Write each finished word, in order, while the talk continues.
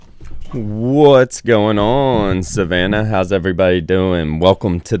What's going on, Savannah? How's everybody doing?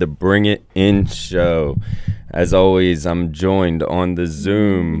 Welcome to the Bring It In show. As always, I'm joined on the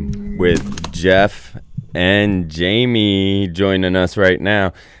Zoom with Jeff and Jamie joining us right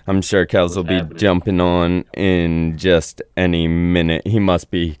now. I'm sure Kels will be jumping on in just any minute. He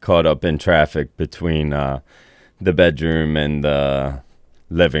must be caught up in traffic between the bedroom and the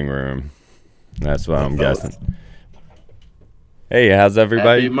living room. That's what I'm guessing. Hey, how's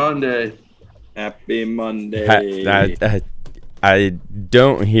everybody? Happy Monday. Happy Monday. I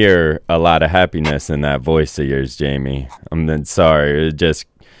don't hear a lot of happiness in that voice of yours, Jamie. I'm then sorry. It just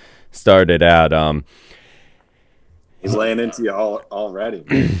started out. He's laying into you already.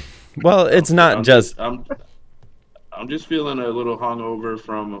 Well, it's not just. I'm just feeling a little hungover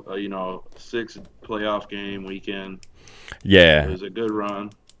from 6 playoff game weekend. Yeah, It was a good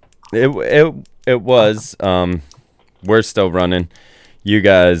run. It was. We're still running. You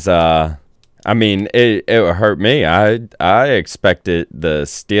guys, it hurt me. I expected the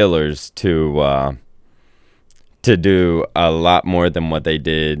Steelers to do a lot more than what they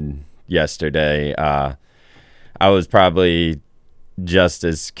did yesterday. I was probably just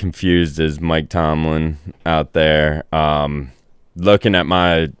as confused as Mike Tomlin out there. Looking at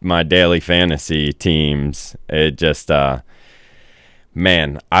my daily fantasy teams, it just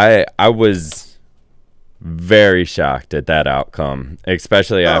man, I was very shocked at that outcome,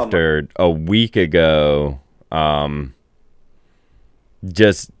 especially after a week ago.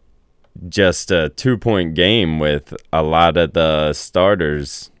 Just a 2-point game with a lot of the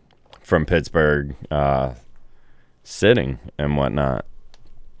starters from Pittsburgh sitting and whatnot.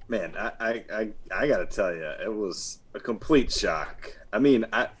 Man, I gotta tell you, it was a complete shock. I mean,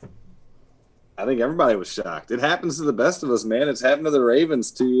 I think everybody was shocked. It happens to the best of us, man. It's happened to the Ravens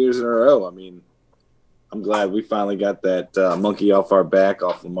 2 years in a row. I mean, I'm glad we finally got that monkey off our back,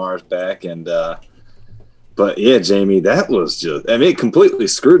 off Lamar's back. And but, yeah, Jamie, that was just – I mean, it completely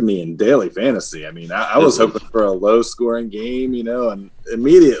screwed me in daily fantasy. I mean, I was hoping for a low-scoring game, and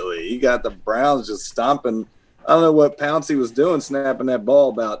immediately you got the Browns just stomping. I don't know what Pouncey was doing, snapping that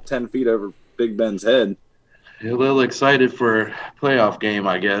ball about 10 feet over Big Ben's head. A little excited for playoff game,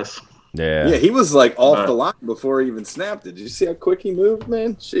 I guess. Yeah. Yeah, he was, like, off the line before he even snapped it. Did you see how quick he moved,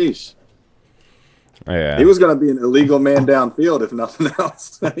 man? Sheesh. Yeah. He was going to be an illegal man downfield, if nothing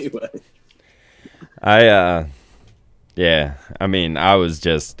else. Anyway. I mean, I was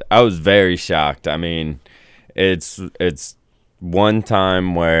very shocked. I mean, it's one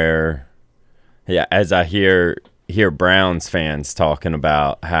time where, yeah, as I hear Browns fans talking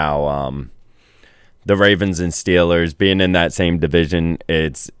about how the Ravens and Steelers being in that same division,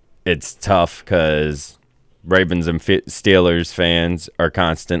 it's tough because Ravens and Steelers fans are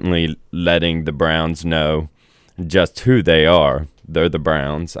constantly letting the Browns know just who they are. They're the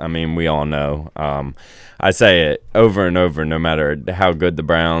Browns. I mean, we all know. I say it over and over, no matter how good the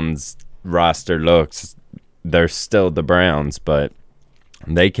Browns roster looks, they're still the Browns. But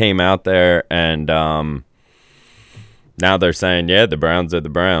they came out there and now they're saying, yeah, the Browns are the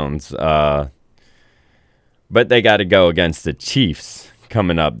Browns. But they got to go against the Chiefs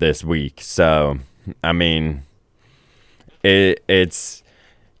coming up this week. So, I mean, it's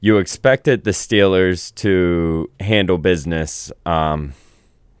you expected the Steelers to handle business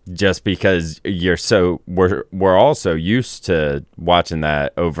just because we're also used to watching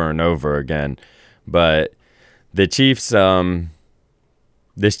that over and over again. But the Chiefs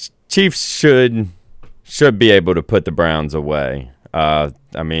should be able to put the Browns away. I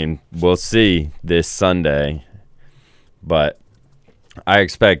mean, we'll see this Sunday, but I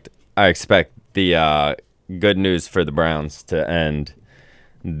expect the good news for the Browns to end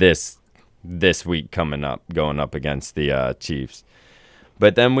this week coming up, going up against the Chiefs.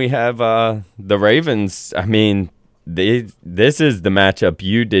 But then we have the Ravens. I mean, this is the matchup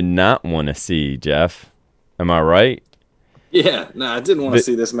you did not want to see, Jeff. Am I right? Yeah, no, I didn't want to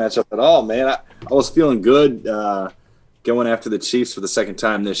see this matchup at all, man. I was feeling good going after the Chiefs for the second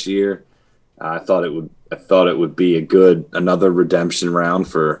time this year. I thought it would be another redemption round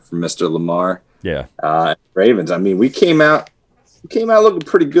for Mr. Lamar. Yeah. Ravens. I mean, we came out looking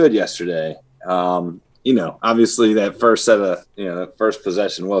pretty good yesterday. Obviously that first that first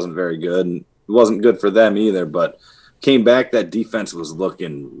possession wasn't very good, and it wasn't good for them either, but came back, that defense was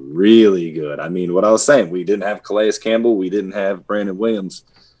looking really good. I mean, what I was saying, we didn't have Calais Campbell, we didn't have Brandon Williams.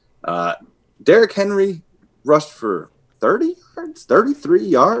 Derrick Henry rushed for 30 yards, 33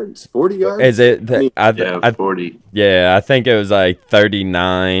 yards, 40 yards. Is it? 40. Yeah, I think it was like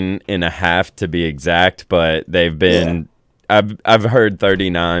 39 and a half to be exact, but they've been. Yeah. I've heard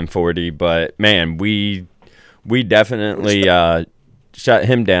 39, 40, but man, we definitely shut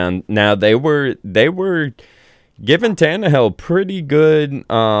him down. Now they were giving Tannehill pretty good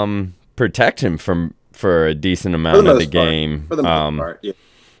protection for a decent amount of the game. For the most part, yeah.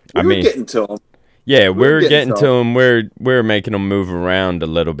 I mean, getting to him. Yeah, we're getting to him. We're making him move around a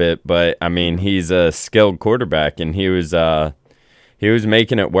little bit, but I mean, he's a skilled quarterback, and he was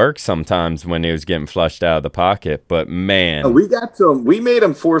making it work sometimes when he was getting flushed out of the pocket. But man, we got to him. We made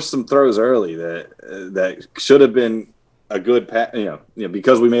him force some throws early that should have been a good pass. You know,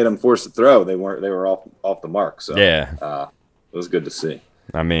 because we made him force the throw, they were off the mark. So yeah, it was good to see.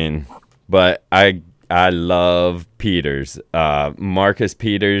 I mean, but I love Peters, Marcus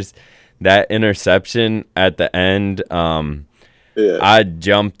Peters. That interception at the end, I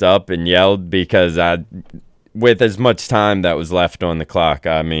jumped up and yelled because with as much time that was left on the clock,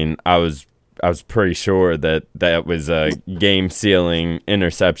 I mean, I was pretty sure that was a game-sealing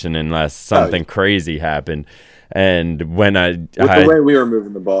interception unless something crazy happened. And when the way we were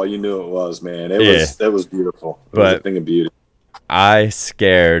moving the ball, you knew it was, man. It was beautiful. It was a thing of beauty. I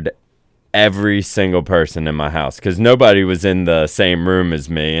scared every single person in my house because nobody was in the same room as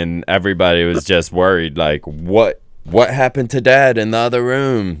me, and everybody was just worried, like, what happened to Dad in the other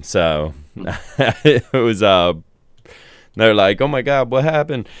room? So it was they're like, oh my God, what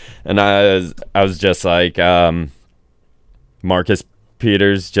happened? And I was just like, Marcus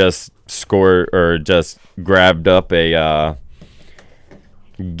Peters just scored or just grabbed up a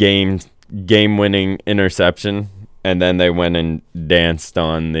game-winning interception. And then they went and danced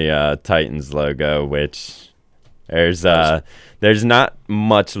on the Titans logo, which there's not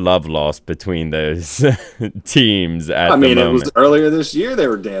much love lost between those teams at the moment. It was earlier this year they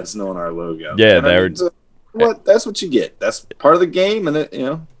were dancing on our logo. Yeah, they were. So that's what you get. That's part of the game, and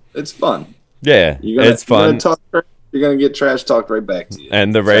it's fun. Yeah, it's fun. You're gonna get trash talked right back to you.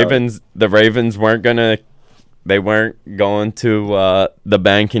 And the Ravens weren't gonna. They weren't going to the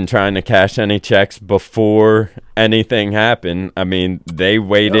bank and trying to cash any checks before anything happened. I mean, they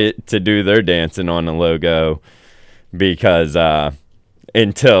waited to do their dancing on the logo because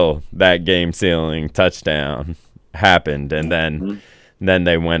until that game-sealing touchdown happened, and then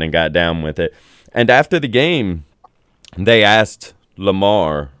they went and got down with it. And after the game, they asked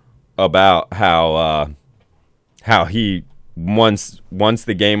Lamar about how he once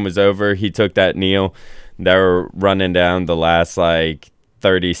the game was over, he took that kneel. They were running down the last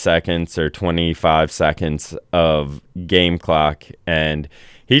 30 seconds or 25 seconds of game clock, and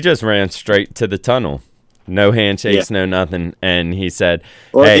he just ran straight to the tunnel. No handshakes, no nothing. And he said,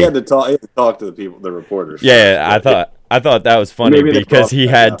 "Hey," he had to talk to the people, the reporters. Yeah, I thought that was funny because he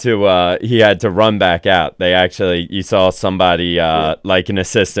had to run back out. They actually, you saw somebody like an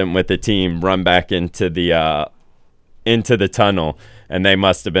assistant with the team run back into the tunnel. And they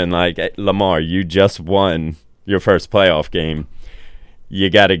must have been like, hey, Lamar, you just won your first playoff game. You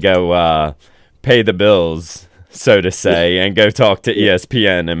got to go pay the bills, so to say, and go talk to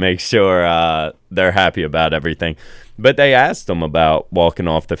ESPN and make sure they're happy about everything. But they asked him about walking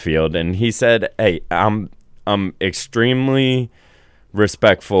off the field, and he said, hey, I'm extremely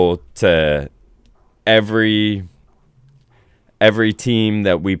respectful to every team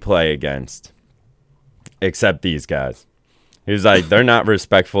that we play against, except these guys. He was like, they're not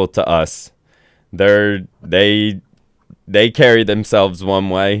respectful to us. They carry themselves one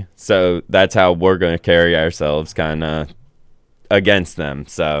way, so that's how we're going to carry ourselves kind of against them.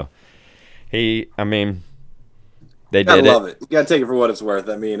 So they did it. I love it. You got to take it for what it's worth.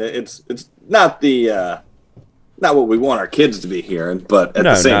 I mean, it's not not what we want our kids to be hearing, but at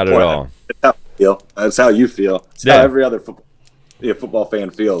the same point, at all. It's how you feel. That's how you feel. It's how every other football fan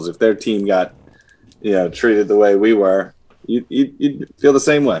feels. If their team got treated the way we were, you'd feel the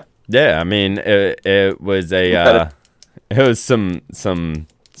same way. Yeah, I mean, it was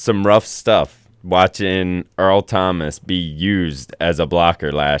some rough stuff watching Earl Thomas be used as a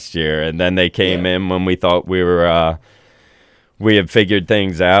blocker last year, and then they came in when we thought we had figured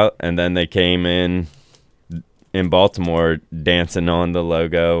things out, and then they came in Baltimore dancing on the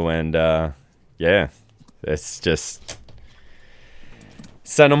logo, and it's just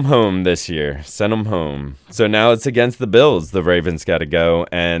sent them home this year. Sent them home. So now it's against the Bills. The Ravens got to go,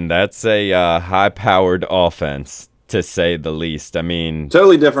 and that's a high-powered offense, to say the least. I mean,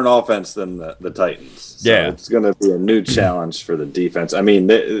 totally different offense than the Titans. So it's going to be a new challenge for the defense. I mean,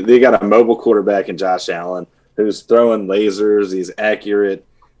 they got a mobile quarterback in Josh Allen who's throwing lasers. He's accurate.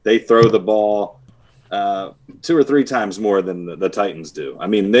 They throw the ball 2 or 3 times more than the Titans do. I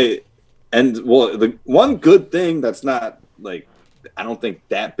mean, the one good thing that's not I don't think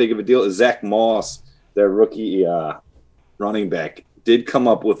that big of a deal is Zach Moss, their rookie running back. did come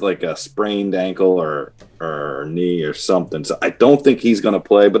up with like a sprained ankle or knee or something. So I don't think he's going to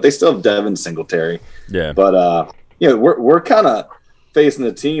play, but they still have Devin Singletary. Yeah. But we're kind of facing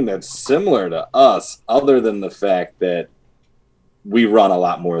a team that's similar to us, other than the fact that we run a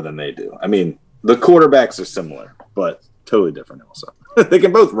lot more than they do. I mean, the quarterbacks are similar, but totally different also. They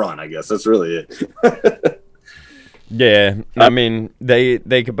can both run, I guess. That's really it. Yeah, I mean, they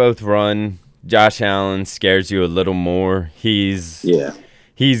could both run. Josh Allen scares you a little more. He's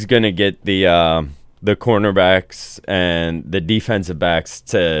going to get the cornerbacks and the defensive backs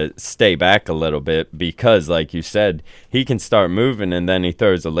to stay back a little bit because, like you said, he can start moving and then he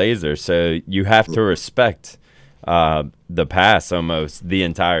throws a laser. So you have to respect the pass almost the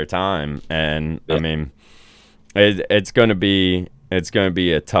entire time. And, I mean, it's going to be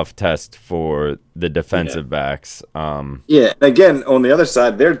a tough test for the defensive backs. Again, on the other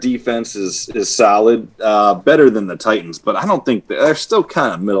side, their defense is solid, better than the Titans, but I don't think they're still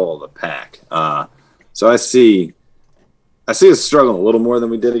kind of middle of the pack. So I see us struggling a little more than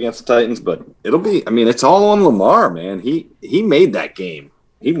we did against the Titans, but it's all on Lamar, man. He made that game.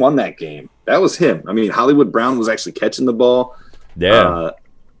 He won that game. That was him. I mean, Hollywood Brown was actually catching the ball. Yeah.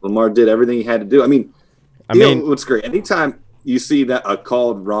 Lamar did everything he had to do. I mean, what's great, anytime you see that a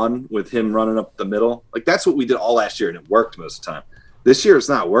called run with him running up the middle, like that's what we did all last year, and it worked most of the time. This year it's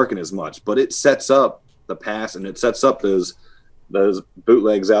not working as much, but it sets up the pass and it sets up those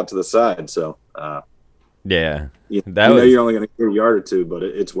bootlegs out to the side. So you're only going to get a yard or two, but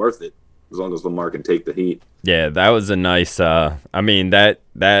it's worth it as long as Lamar can take the heat. Yeah, that was a nice. That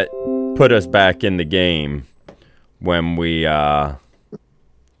put us back in the game when we got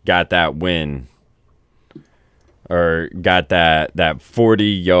that win. Or got that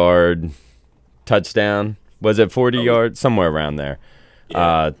 40-yard touchdown. Was it 40 yards? Somewhere around there.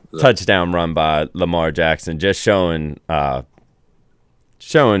 Yeah. Touchdown run by Lamar Jackson, just showing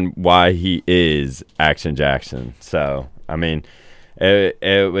why he is Action Jackson. So, I mean,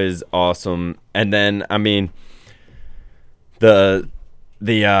 it was awesome. And then, I mean, the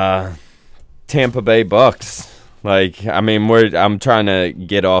Tampa Bay Bucks. Like, I mean, I'm trying to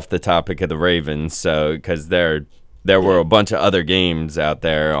get off the topic of the Ravens, so because there were a bunch of other games out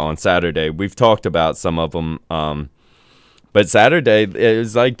there on Saturday. We've talked about some of them, but Saturday it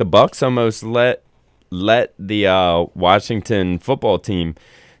was like the Bucks almost let the Washington football team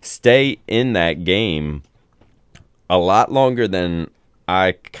stay in that game a lot longer than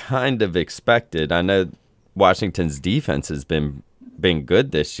I kind of expected. I know Washington's defense has been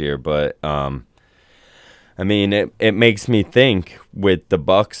good this year, but I mean, it makes me think with the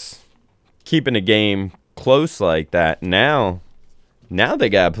Bucks keeping a game close like that. Now they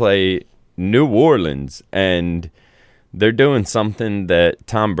gotta play New Orleans, and they're doing something that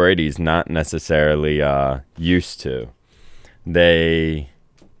Tom Brady's not necessarily used to. They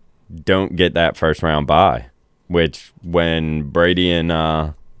don't get that first round bye, which when Brady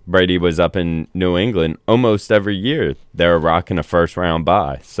was up in New England, almost every year they were rocking a first round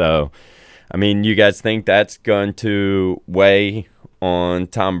bye. So, I mean, you guys think that's going to weigh on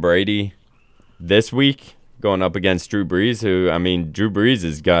Tom Brady this week going up against Drew Brees, who, I mean, Drew Brees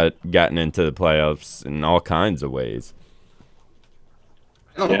has gotten into the playoffs in all kinds of ways.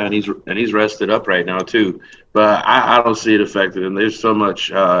 Yeah, and he's rested up right now too. But I don't see it affecting him. There's so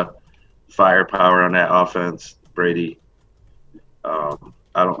much firepower on that offense, Brady. I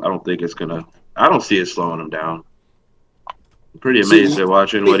don't think it's gonna. I don't see it slowing him down. I'm pretty amazed at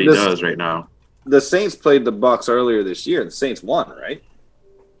watching what he does right now. The Saints played the Bucks earlier this year. The Saints won, right?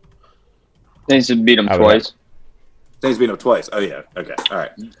 Saints beat them twice. Saints beat them twice. Oh, yeah. Okay. All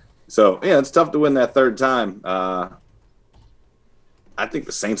right. So, yeah, it's tough to win that third time. I think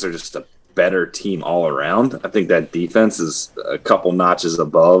the Saints are just a better team all around. I think that defense is a couple notches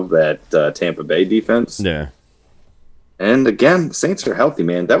above that Tampa Bay defense. Yeah. And, again, the Saints are healthy,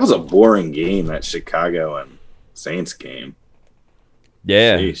 man. That was a boring game, that Chicago and Saints game.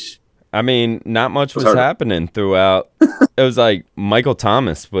 Yeah. Sheesh. I mean, not much was happening throughout. It was like Michael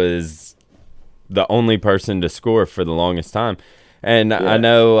Thomas was the only person to score for the longest time. And I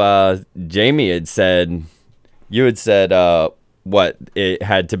know Jamie had said, you had said, what, it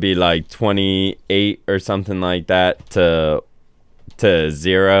had to be like 28 or something like that to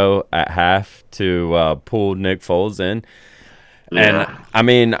 0 at half to pull Nick Foles in. Yeah. And, I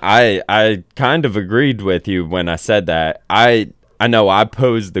mean, I kind of agreed with you when I said that. I know I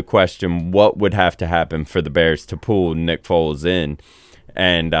posed the question, what would have to happen for the Bears to pull Nick Foles in?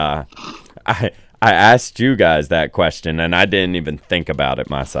 And I asked you guys that question, and I didn't even think about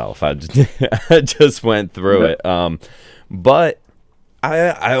it myself. I just went through it. But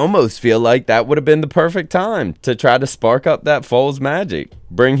I almost feel like that would have been the perfect time to try to spark up that Foles magic.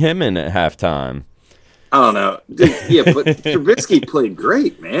 Bring him in at halftime. I don't know. Yeah, but Trubisky played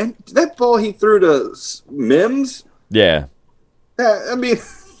great, man. That ball he threw to Mims. Yeah. I mean,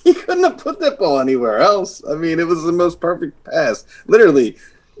 he couldn't have put that ball anywhere else. I mean, it was the most perfect pass. Literally,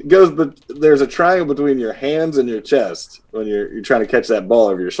 it goes, but there's a triangle between your hands and your chest when you're trying to catch that ball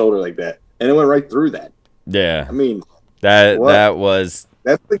over your shoulder like that, and it went right through that. Yeah. I mean, that was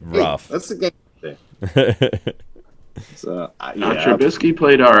that's the game. rough. That's the game. So Trubisky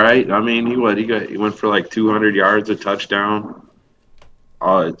played all right. I mean, he went for like 200 yards, a touchdown.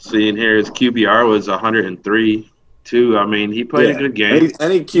 Seeing here, his QBR was 103 too. I mean, he played a good game.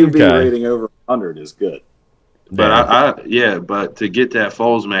 Any QB rating over 100 is good. But but to get that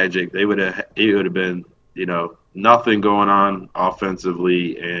Foles magic, it would have been, nothing going on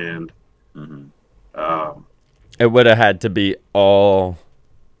offensively, and it would have had to be all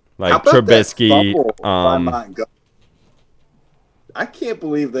like Trubisky. I can't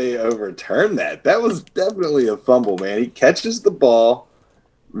believe they overturned that. That was definitely a fumble, man. He catches the ball,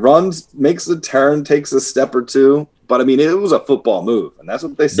 runs, makes a turn, takes a step or two. But, I mean, it was a football move, and that's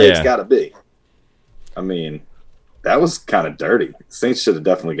what they say it's got to be. I mean, that was kind of dirty. Saints should have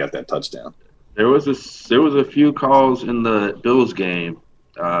definitely got that touchdown. There was a few calls in the Bills game.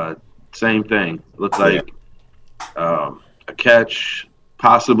 Same thing. Looked like a catch,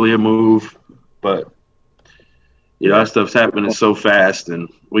 possibly a move, but – that stuff's happening so fast, and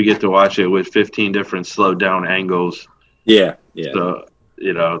we get to watch it with 15 different slowed down angles. Yeah. So,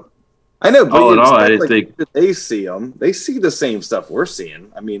 I know, but all in all, I didn't think they see them. They see the same stuff we're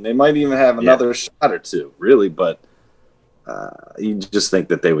seeing. I mean, they might even have another shot or two, really, but you just think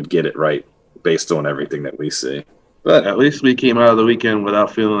that they would get it right based on everything that we see. But at least we came out of the weekend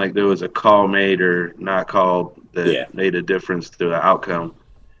without feeling like there was a call made or not called that made a difference to the outcome.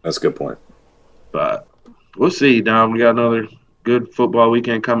 That's a good point. But we'll see. Now we got another good football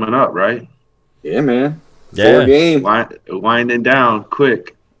weekend coming up, right? Yeah, man. 4 games. Winding down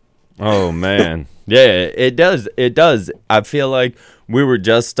quick. Oh, man. Yeah, it does. It does. I feel like we were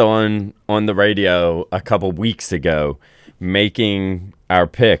just on the radio a couple weeks ago making our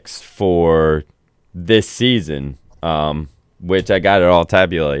picks for this season, which I got it all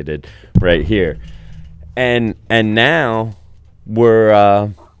tabulated right here. And now we're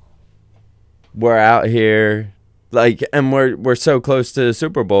out here, and we're so close to the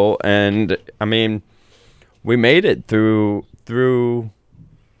Super Bowl, and I mean, we made it through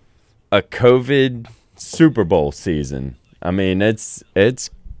a COVID Super Bowl season. I mean, it's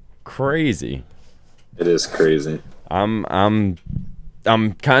crazy. It is crazy. I'm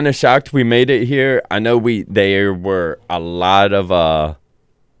kind of shocked we made it here. I know there were a lot of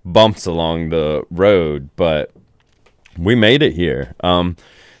bumps along the road, but we made it here.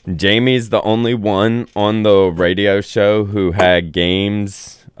 Jamie's the only one on the radio show who had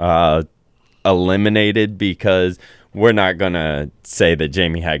games eliminated because we're not going to say that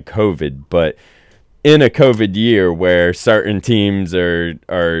Jamie had COVID, but in a COVID year where certain teams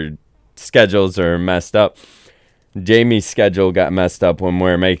are schedules are messed up, Jamie's schedule got messed up when we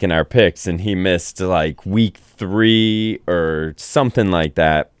were making our picks, and he missed like week 3 or something like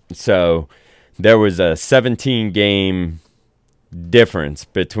that. So there was a 17-game difference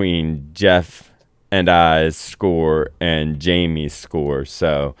between Jeff and I's score and Jamie's score.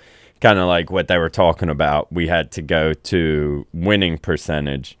 So kind of like what they were talking about, we had to go to winning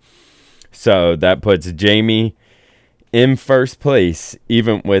percentage. So that puts Jamie in first place,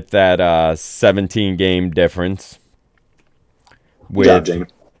 even with that 17-game difference. With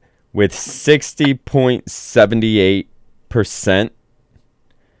 60.78%.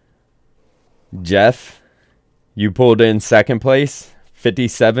 Jeff, you pulled in second place,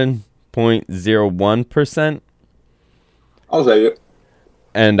 57.01%. I'll say it.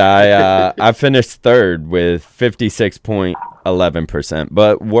 And I finished third with 56.11%.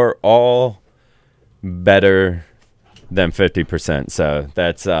 But we're all better than 50%. So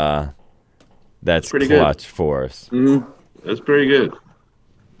that's pretty clutch good for us. Mm-hmm. That's pretty good.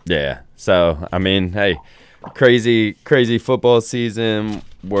 Yeah. So I mean, hey, crazy football season.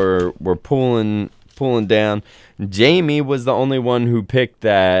 We're pulling down. Jamie was the only one who picked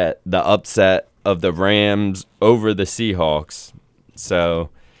the upset of the Rams over the Seahawks.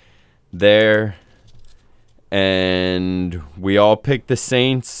 So there, and we all picked the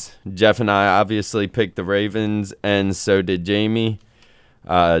Saints. Jeff and I obviously picked the Ravens, and so did Jamie.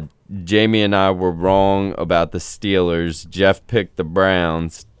 Jamie and I were wrong about the Steelers. Jeff picked the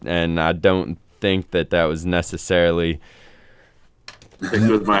Browns, and I don't think that was necessarily. I picked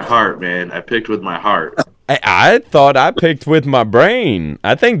with my heart, man. I picked with my heart. I thought I picked with my brain.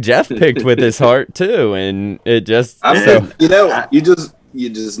 I think Jeff picked with his heart too, and it just. You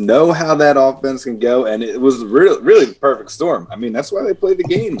just know how that offense can go, and it was really the perfect storm. I mean, that's why they play the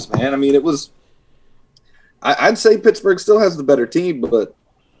games, man. I mean, it was. I'd say Pittsburgh still has the better team, but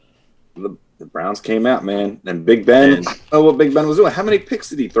the Browns came out, man. And Big Ben, I don't know what Big Ben was doing. How many picks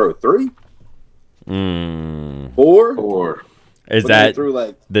did he throw? 3? 4? Is that threw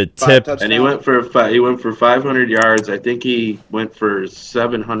like the tip? And he went for 500 yards. I think he went for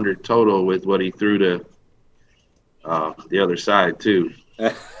 700 total with what he threw to the other side too.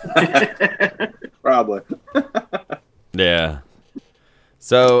 Probably. Yeah.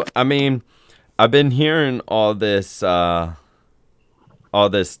 So I mean, I've been hearing all this talk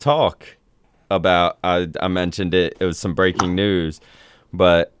about. I mentioned it. It was some breaking news,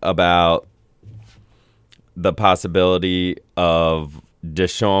 but about the possibility of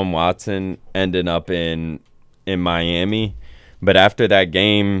Deshaun Watson ending up in Miami. But after that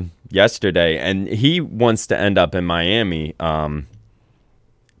game yesterday, and he wants to end up in Miami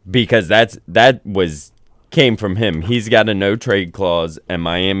because that came from him. He's got a no trade clause, and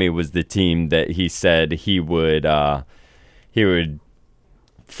Miami was the team that he said he would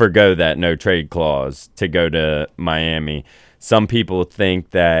forgo that no trade clause to go to Miami. Some people think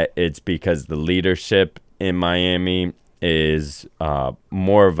that it's because the leadership in Miami is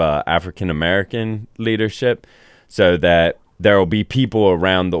more of a African American leadership, so that there will be people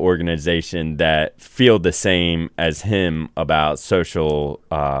around the organization that feel the same as him about social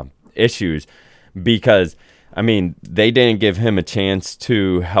issues. Because, I mean, they didn't give him a chance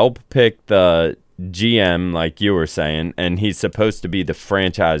to help pick the GM, like you were saying, and he's supposed to be the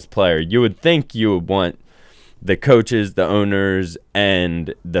franchise player. You would think you would want the coaches, the owners,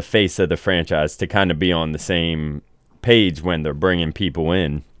 and the face of the franchise to kind of be on the same page when they're bringing people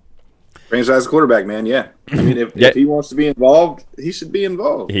in. Franchise quarterback, man, yeah. I mean, if he wants to be involved, he should be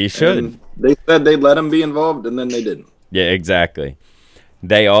involved. He should. And they said they'd let him be involved, and then they didn't. Yeah, exactly.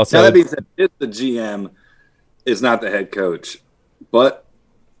 They also... Now, that being said, it's the GM is not the head coach. But,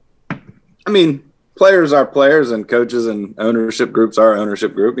 I mean... Players are players, and coaches and ownership groups are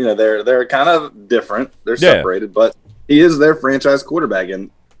ownership group. You know, they're kind of different. They're separated, but he is their franchise quarterback. And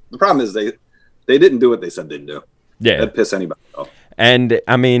the problem is they didn't do what they said they'd do. Yeah, that'd piss anybody off. And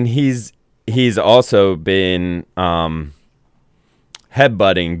I mean, he's also been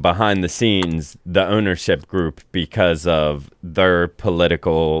headbutting behind the scenes the ownership group because of their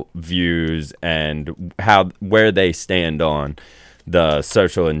political views and where they stand on the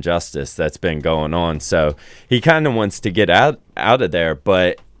social injustice that's been going on. So he kind of wants to get out of there.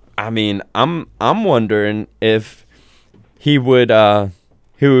 But I mean, I'm wondering if he would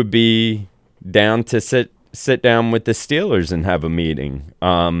be down to sit down with the Steelers and have a meeting.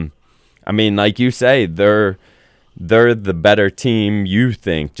 I mean, like you say, they're the better team, you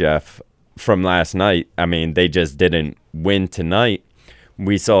think, Jeff, from last night. I mean, they just didn't win tonight.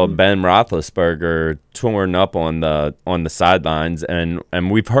 We saw Ben Roethlisberger torn up on the sidelines,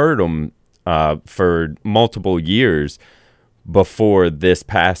 and we've heard him for multiple years before this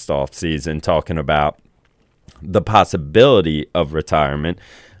past offseason talking about the possibility of retirement.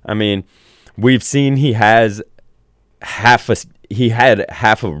 I mean, we've seen he had half a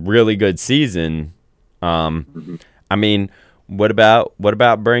really good season. I mean, what about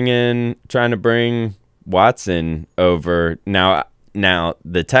trying to bring Watson over now? Now,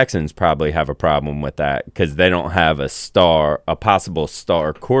 the Texans probably have a problem with that because they don't have a possible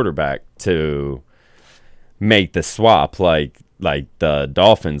star quarterback to make the swap like the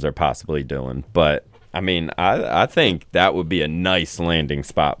Dolphins are possibly doing. But, I mean, I think that would be a nice landing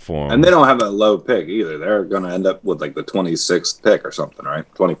spot for them. And they don't have a low pick either. They're going to end up with like the 26th pick or something, right?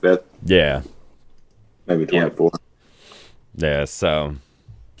 25th? Yeah. Maybe 24. Yeah, so,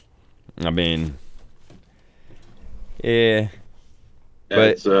 I mean, yeah.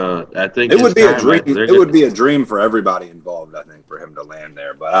 But I think it would be a dream. It would be a dream for everybody involved, I think, for him to land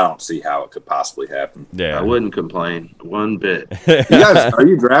there. But I don't see how it could possibly happen. Yeah, I wouldn't complain one bit. You guys, are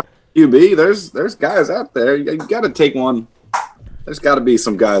you drafting QB? There's guys out there. You got to take one. There's got to be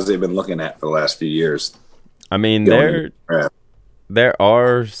some guys they've been looking at for the last few years. I mean, there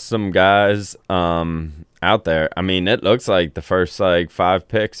are some guys out there. I mean, it looks like the first 5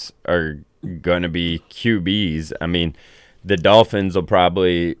 picks are going to be QBs. I mean, the Dolphins will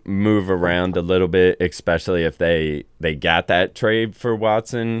probably move around a little bit, especially if they got that trade for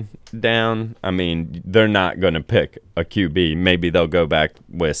Watson down. I mean, they're not going to pick a QB. Maybe they'll go back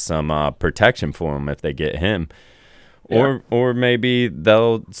with some protection for him if they get him. Yeah. Or maybe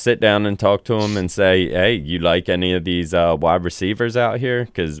they'll sit down and talk to him and say, hey, you like any of these wide receivers out here?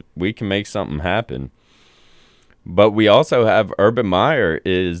 Because we can make something happen. But we also have Urban Meyer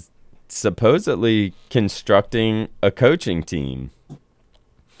is supposedly constructing a coaching team,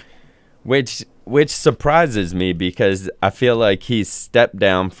 which surprises me because I feel like he's stepped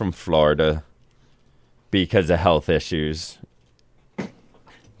down from Florida because of health issues.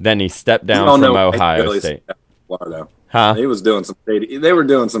 Then he stepped down from Ohio State. Florida. Huh? He was doing some shady. They were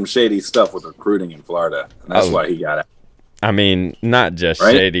doing some shady stuff with recruiting in Florida, and that's why he got out. I mean, not just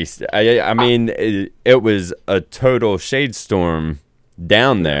Right? shady. I mean, it was a total shade storm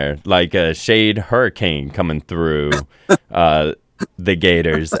down there, like a shade hurricane coming through the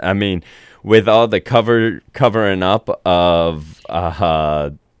Gators. I mean, with all the covering up of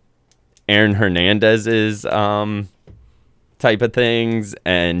Aaron Hernandez's type of things,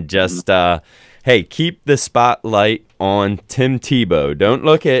 and just hey, keep the spotlight on Tim Tebow. Don't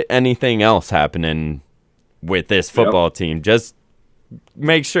look at anything else happening with this football team. Just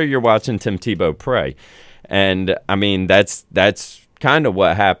make sure you're watching Tim Tebow play. And I mean, that's kind of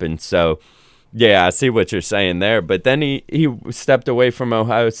what happened. So yeah, I see what you're saying there. But then he stepped away from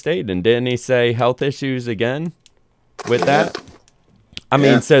Ohio State, and didn't he say health issues again with that? I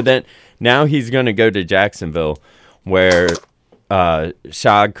mean, so then now he's going to go to Jacksonville, where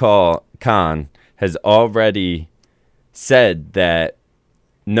Shad Khan has already said that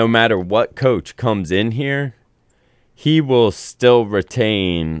no matter what coach comes in here, he will still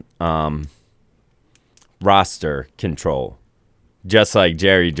retain roster control, just like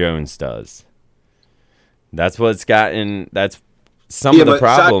Jerry Jones does. That's what's gotten. That's some of the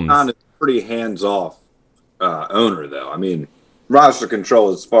problems. Shad Khan is a pretty hands-off owner, though. I mean, roster control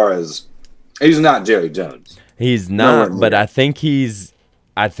as far as he's not Jerry Jones. He's not, but I think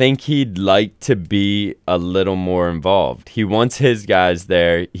he'd like to be a little more involved. He wants his guys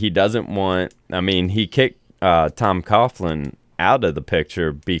there. He doesn't want. I mean, he kicked Tom Coughlin out of the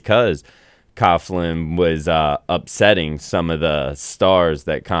picture because Coughlin was upsetting some of the stars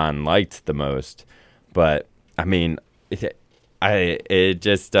that Khan liked the most. But I mean, it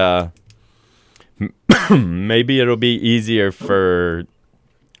just maybe it'll be easier for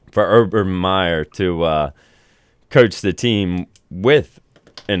Urban Meyer to coach the team with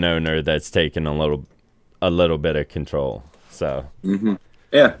an owner that's taken a little bit of control. So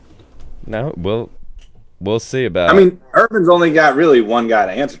Yeah. no, we'll see about. I mean, Urban's only got really one guy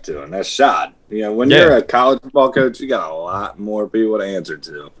to answer to, and that's Shad. You know, when you're a college football coach, you got a lot more people to answer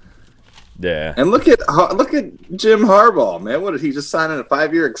to. Yeah. And look at Jim Harbaugh, man. What did he just sign in a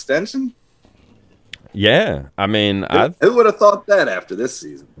 5-year extension? Yeah, I mean, Who would have thought that after this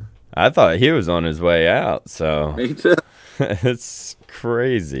season? I thought he was on his way out. So Me too. it's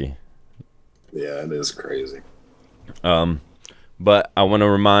crazy. Yeah, it is crazy. But I want to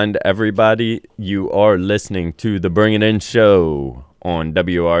remind everybody you are listening to the Bring It In Show on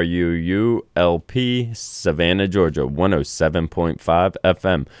WRUU-LP, Savannah, Georgia, 107.5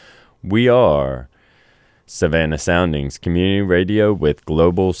 FM. We are Savannah Soundings Community Radio with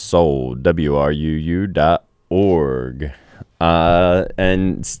Global Soul, WRUU.org.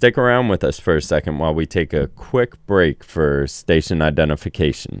 And stick around with us for a second while we take a quick break for station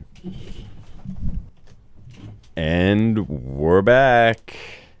identification. And we're back.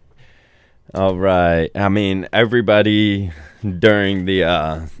 All right. I mean, everybody during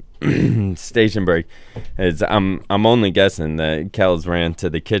the station break is I'm only guessing that Kels ran to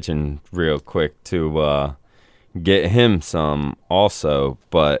the kitchen real quick to get him some also,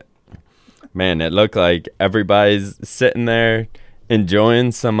 but man, it looked like everybody's sitting there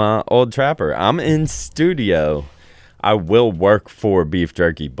enjoying some Old Trapper. I'm in studio. I will work for beef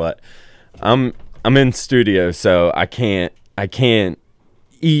jerky, but I'm in studio, so I can't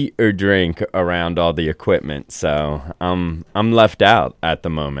eat or drink around all the equipment. So I'm left out at the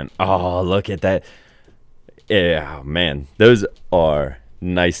moment. Oh, look at that. Yeah, man, those are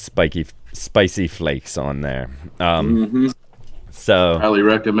nice spicy flakes on there. So highly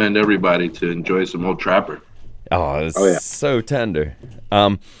recommend everybody to enjoy some Old Trapper. Oh, it's so tender.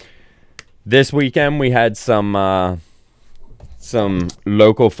 This weekend we had some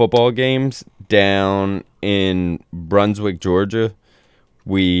local football games down in Brunswick, Georgia.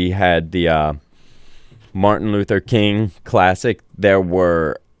 We had the Martin Luther King Classic. There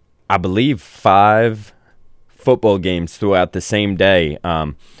were, I believe, 5 football games throughout the same day.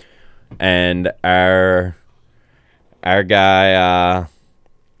 And our guy,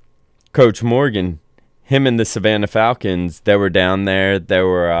 Coach Morgan, him and the Savannah Falcons, they were down there.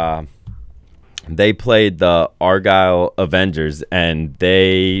 They played the Argyle Avengers, and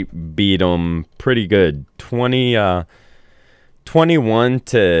they beat them pretty good.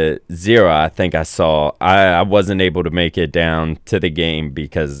 21-0, I think I saw. I wasn't able to make it down to the game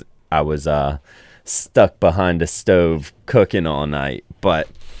because I was stuck behind a stove cooking all night. But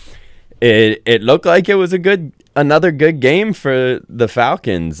it looked like it was another good game for the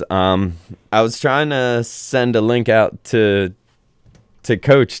Falcons. I was trying to send a link out to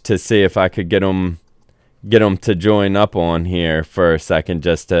Coach to see if I could get him to join up on here for a second,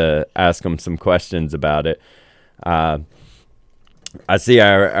 just to ask him some questions about it. I see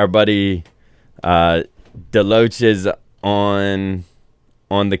our buddy Deloach is on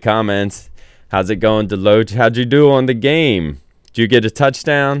the comments. How's it going, Deloach? How'd you do on the game? Did you get a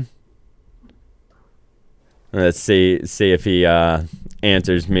touchdown? Let's see if he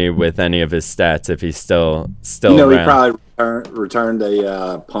answers me with any of his stats, if he's still around. He probably returned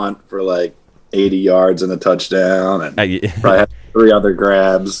a punt for like 80 yards and a touchdown, and probably had 3 other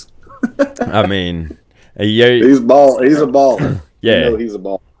grabs. I mean, he's a baller. Yeah, he's a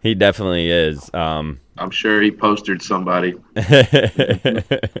baller. He definitely is. I'm sure he posted somebody.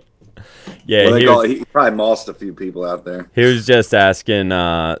 Yeah, he probably mossed a few people out there. He was just asking.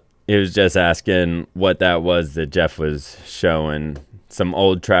 What that was that Jeff was showing. Some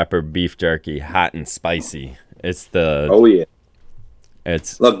Old Trapper beef jerky, hot and spicy. It's the. Oh yeah.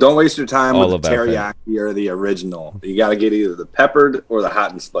 Look, don't waste your time with the teriyaki or the original. You got to get either the peppered or the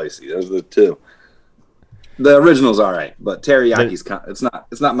hot and spicy. Those are the two. The original's all right, but teriyaki's it's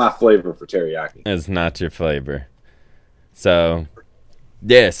not my flavor for teriyaki. It's not your flavor. So,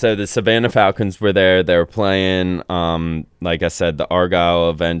 yeah. So the Savannah Falcons were there. They were playing, like I said, the Argyle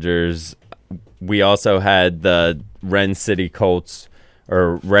Avengers. We also had the Wren's Colts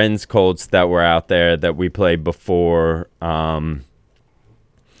that were out there that we played before.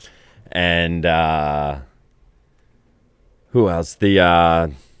 And who else?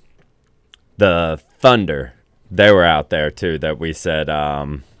 The Thunder. They were out there too. That we said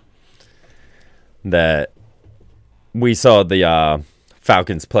that we saw the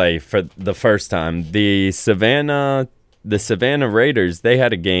Falcons play for the first time. The Savannah Raiders. They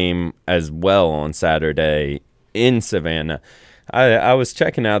had a game as well on Saturday in Savannah. I was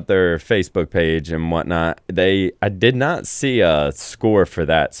checking out their Facebook page and whatnot. I did not see a score for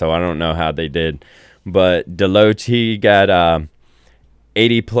that, so I don't know how they did. But Deloach, he got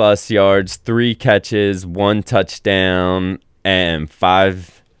 80-plus yards, 3 catches, 1 touchdown, and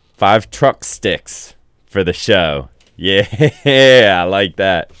 5 truck sticks for the show. Yeah, I like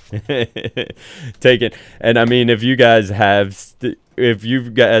that. Take it. And I mean, if you guys have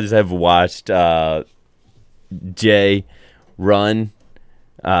watched Jay run,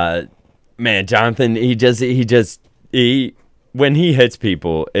 man, Jonathan, he when he hits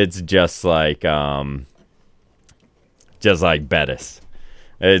people, it's just like Bettis.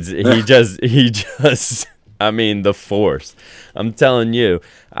 He just I mean, the force. I'm telling you,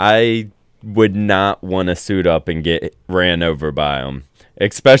 I would not want to suit up and get ran over by him.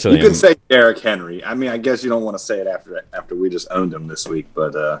 Especially you can say Derrick Henry. I mean, I guess you don't want to say it after we just owned him this week,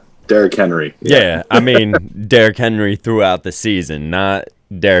 but Derrick Henry. Yeah, I mean, Derrick Henry throughout the season, not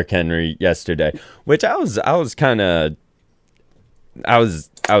Derrick Henry yesterday. Which I was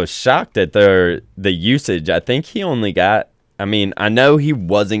shocked at the usage. I think he only got. I mean, I know he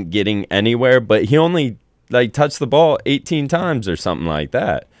wasn't getting anywhere, but he only touched the ball 18 times or something like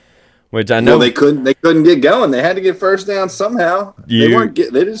that. Which I know they couldn't get going. They had to get first down somehow. They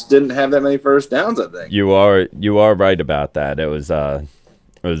just didn't have that many first downs, I think. You are right about that. It was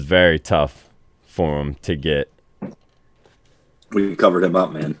very tough for him to get. We covered him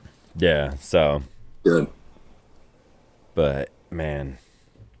up, man. Yeah, so good. But man.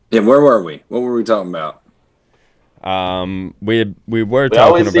 Yeah, where were we? What were we talking about? We were we talking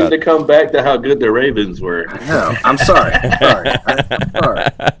always about. seem to come back to how good the Ravens were. No, I'm sorry. I'm sorry.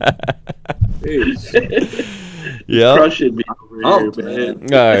 Yeah. Crushing me over here,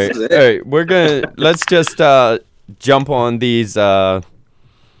 man. All right. Let's just jump on these the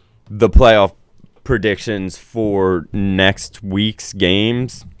playoff predictions for next week's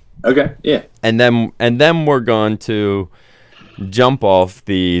games. Okay. Yeah. And then we're going to jump off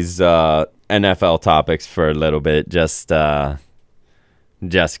these NFL topics for a little bit, just because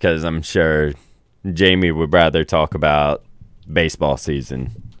I'm sure Jamie would rather talk about baseball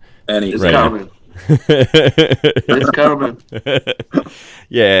season. It's coming. It's coming.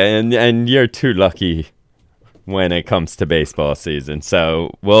 Yeah, and you're too lucky when it comes to baseball season.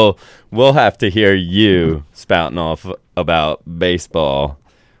 So we'll have to hear you spouting off about baseball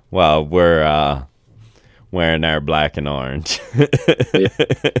while we're wearing our black and orange. Yeah,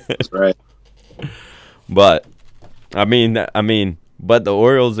 that's right. But I mean, but the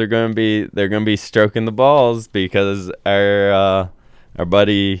Orioles are gonna be stroking the balls because our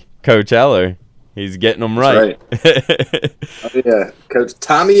buddy Coach Eller, he's getting them right. Oh, yeah, Coach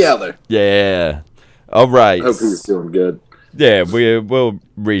Tommy Eller. Yeah. All right. I hope he's doing good. Yeah, we'll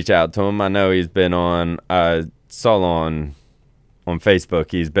reach out to him. I know he's been on. I saw on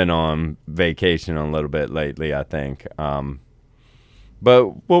Facebook he's been on vacation a little bit lately, I think.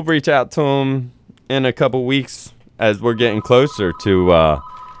 But we'll reach out to him in a couple weeks as we're getting closer to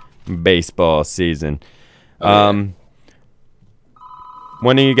baseball season. When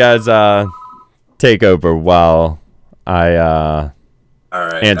do you guys take over while I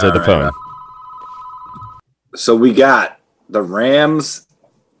answer the phone? So we got the Rams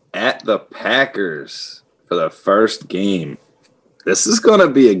at the Packers for the first game. This is going to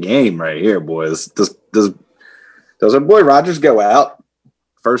be a game right here, boys. Does our boy Rodgers go out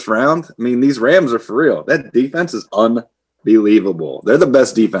first round? I mean, these Rams are for real. That defense is unbelievable. They're the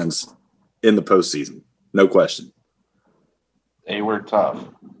best defense in the postseason. No question. They were tough.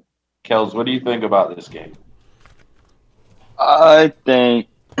 Kels, what do you think about this game? I think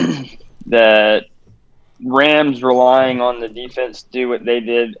that Rams relying on the defense to do what they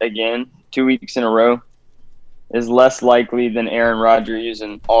did again 2 weeks in a row is less likely than Aaron Rodgers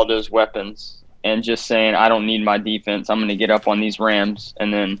using all those weapons and just saying, I don't need my defense. I'm going to get up on these Rams.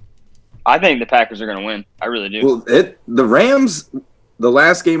 And then I think the Packers are going to win. I really do. Well, the Rams, the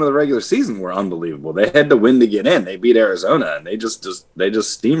last game of the regular season were unbelievable. They had to win to get in. They beat Arizona, and they just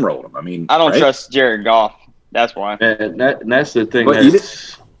steamrolled them. I mean, I don't trust Jared Goff. That's why. And that's the thing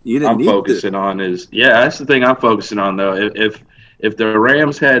I'm focusing on is that's the thing I'm focusing on though. If the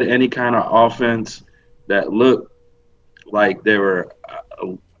Rams had any kind of offense that looked like they were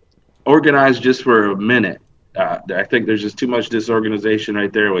organized just for a minute, I think there's just too much disorganization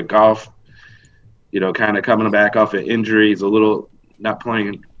right there with Goff. Kind of coming back off of injuries, a little not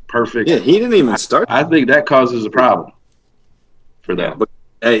playing perfect. Yeah, he didn't even start. I think that causes a problem for them. But,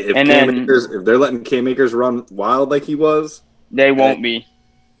 hey, if they're letting Cam Akers run wild like he was, they won't be.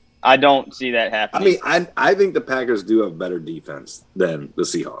 I don't see that happening. I mean, I think the Packers do have better defense than the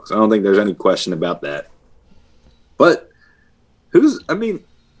Seahawks. I don't think there's any question about that. But I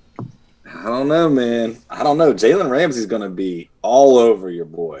don't know, man. I don't know. Jalen Ramsey's going to be all over your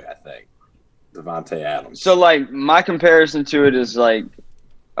boy, I think. Devontae Adams. So, my comparison to it is,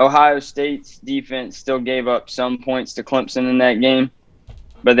 Ohio State's defense still gave up some points to Clemson in that game,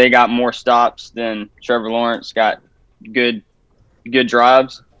 but they got more stops than Trevor Lawrence got good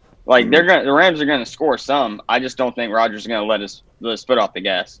drives. The Rams are going to score some. I just don't think Rodgers is going to let us foot off the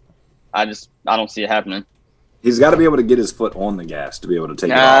gas. I don't see it happening. He's got to be able to get his foot on the gas to be able to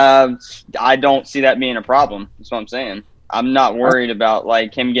take it off. I don't see that being a problem. That's what I'm saying. I'm not worried about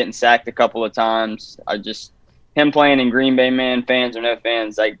him getting sacked a couple of times. Him playing in Green Bay, man, fans or no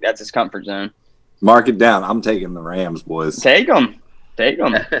fans, that's his comfort zone. Mark it down. I'm taking the Rams, boys. Take them.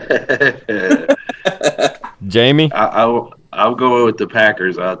 Jamie? I'll go with the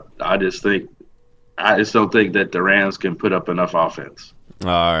Packers. I just don't think that the Rams can put up enough offense.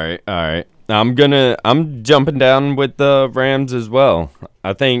 All right. I'm jumping down with the Rams as well.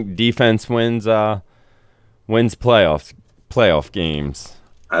 I think defense wins playoff games.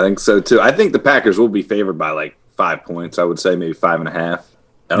 I think so too. I think the Packers will be favored by 5 points. I would say maybe 5.5. I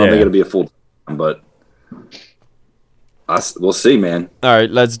don't think it'll be a full time, but we'll see, man. All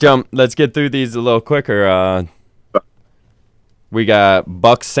right, let's get through these a little quicker. We got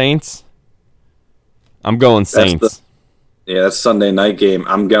Bucs Saints. I'm going Saints. That's Sunday night game.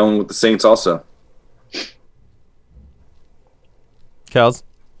 I'm going with the Saints also. Kels?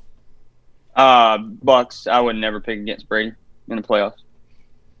 Bucks. I would never pick against Brady in the playoffs.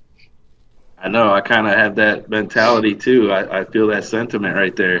 I know. I kind of have that mentality too. I feel that sentiment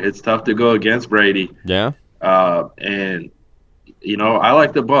right there. It's tough to go against Brady. Yeah. And I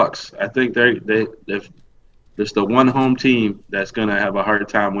like the Bucks. I think they're just the one home team that's going to have a hard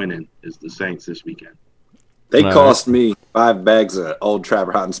time winning is the Saints this weekend. They cost me 5 bags of Old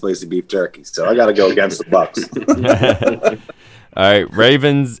Trapper Hot and Spicy beef jerky, so I got to go against the Bucks. All right,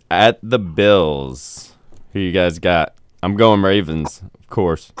 Ravens at the Bills. Who you guys got? I'm going Ravens, of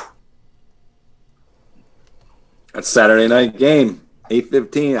course. That's Saturday night game,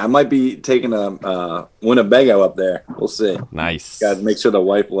 8:15. I might be taking a Winnebago up there. We'll see. Nice. Got to make sure the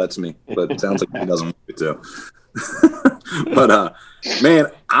wife lets me, but it sounds like she doesn't want me to. But, man,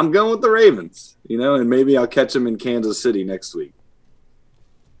 I'm going with the Ravens, and maybe I'll catch them in Kansas City next week.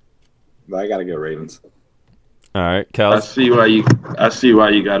 But I got to go Ravens. All right, Kels. I see why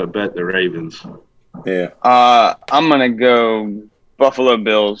you got to bet the Ravens. Yeah. I'm going to go Buffalo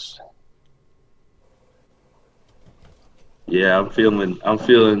Bills. Yeah, I'm feeling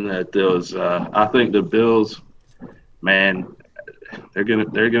that those. I think the Bills, man, they're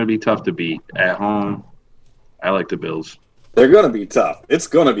gonna be tough to beat at home. I like the Bills. They're gonna be tough. It's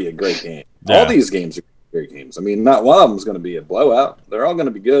gonna be a great game. All these games are great games. I mean, not one of them is going to be a blowout. They're all going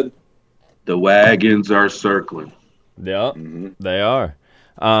to be good. The wagons are circling. Yep, they are.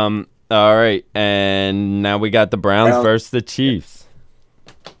 All right, and now we got the Browns versus the Chiefs.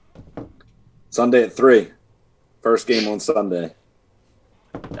 Sunday at 3. First game on Sunday.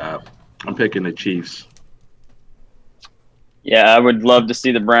 I'm picking the Chiefs. Yeah, I would love to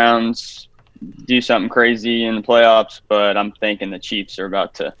see the Browns do something crazy in the playoffs, but I'm thinking the Chiefs are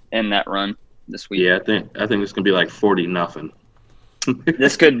about to end that run this week. Yeah, I think it's gonna be like 40-0.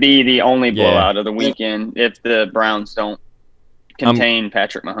 This could be the only blowout of the weekend if the Browns don't contain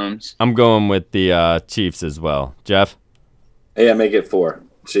Patrick Mahomes. I'm going with the Chiefs as well. Jeff? Yeah, make it 4.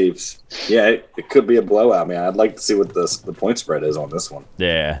 Chiefs. Yeah, it could be a blowout, man. I'd like to see what the point spread is on this one.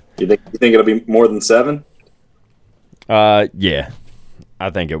 Yeah. You think it'll be more than 7? Yeah. I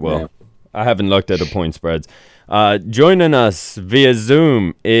think it will. Yeah. I haven't looked at the point spreads. Joining us via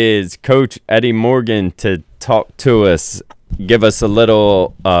Zoom is Coach Eddie Morgan to talk to us, give us a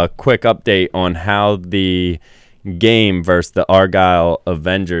little quick update on how the game versus the Argyle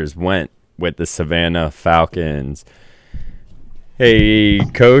Avengers went with the Savannah Falcons. Hey,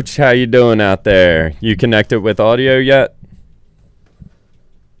 Coach, how you doing out there? You connected with audio yet?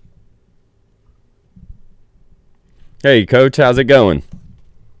 Hey, Coach, how's it going?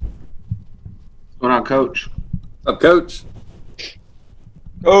 What's going on, Coach? What's up, Coach?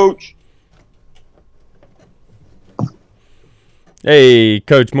 Coach. Hey,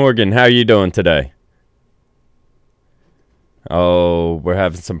 Coach Morgan, how you doing today? Oh, we're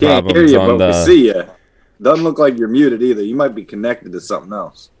having some problems. Can't hear you, but we see you. Doesn't look like you're muted either. You might be connected to something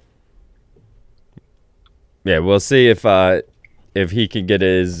else. Yeah, we'll see if he can get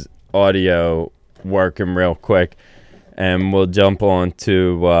his audio working real quick, and we'll jump on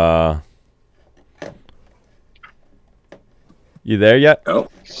to. You there yet? Oh.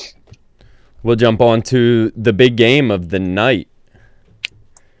 We'll jump on to the big game of the night,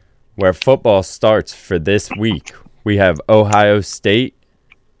 where football starts for this week. We have Ohio State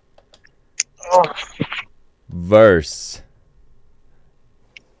versus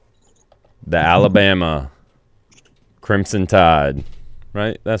the Alabama Crimson Tide,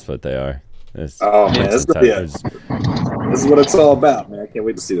 right? That's what they are. Man, this is what it's all about, man. I can't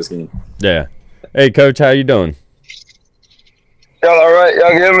wait to see this game. Yeah. Hey, Coach, how you doing? Y'all all right?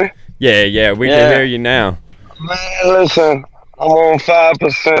 Y'all can hear me? Yeah, we can hear you now. Man, listen, I'm on 5%,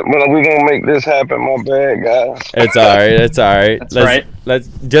 but we're going to make this happen. My bad, guys. It's all right. That's right. Let's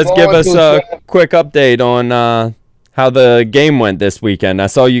just give us a quick update on how the game went this weekend. I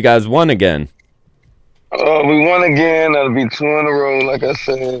saw you guys won again. We won again. That'll be 2 in a row. Like I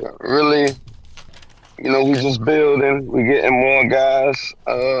said, really, we just building. We getting more guys.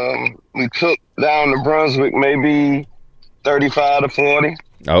 We took down the Brunswick maybe 35 to 40.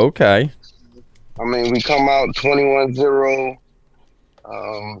 Okay. I mean, we come out 21-0.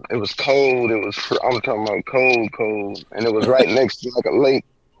 It was cold. I'm talking about cold. And it was right next to like a lake.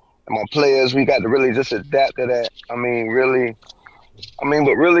 And my players, we got to really just adapt to that. But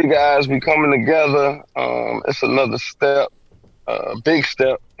really, guys, we coming together. It's another step, big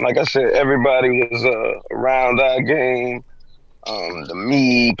step. Like I said, everybody was around our game.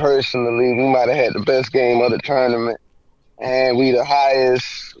 Me, personally, we might have had the best game of the tournament. And we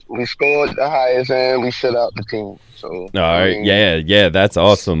scored the highest, and we shut out the team. So, all right, yeah, that's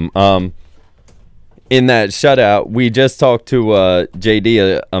awesome. In that shutout, we just talked to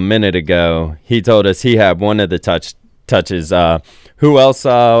JD a minute ago. He told us he had one of the touches. Who else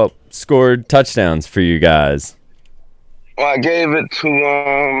scored touchdowns for you guys? Well, I gave it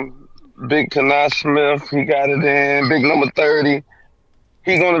to Big Kanai Smith. He got it in. Big number 30.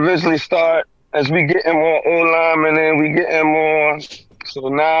 He's going to eventually start. As we getting more O-linemen in, we getting more. So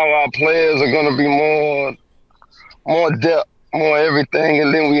now our players are going to be more depth, more everything.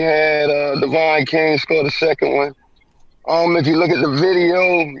 And then we had Devon King score the second one. If you look at the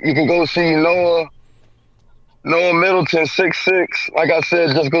video, you can go see Noah Middleton, 6'6". Like I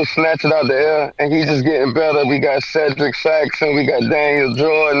said, just go snatch it out the air. And he's just getting better. We got Cedric Saxon. We got Daniel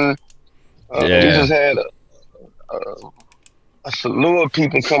Jordan. We just had a slew of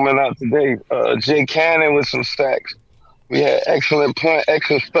people coming out today. Jay Cannon with some sacks. We had excellent punt,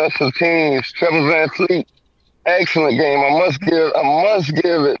 excellent special teams. Trevor Van Fleet, excellent game. I must give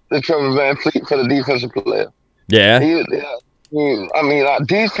it to Trevor Van Fleet for the defensive player. Yeah. Our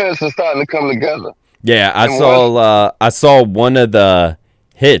defense is starting to come together. Yeah, I saw one of the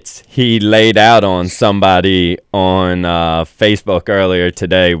hits he laid out on somebody on Facebook earlier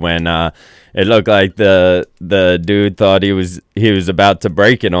today when it looked like the dude thought he was about to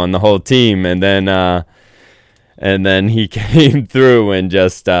break it on the whole team, and then and then he came through and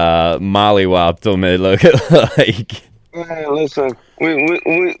just mollywopped them. It looked like. Man, listen,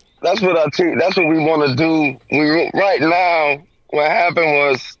 we that's what that's what we want to do. Right now, what happened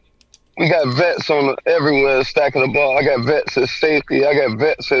was we got vets on everywhere stacking the ball. I got vets at safety. I got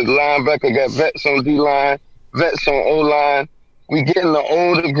vets at linebacker. I got vets on D-line, vets on O-line. We getting the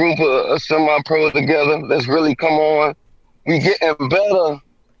older group of semi-pro together. Let's really come on. We getting better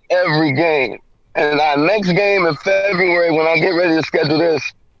every game. And our next game in February, when I get ready to schedule this,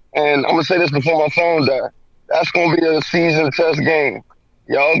 and I'm going to say this before my phone dies, that's going to be a season test game.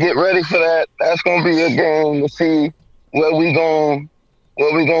 Y'all get ready for that. That's going to be a game to see where we going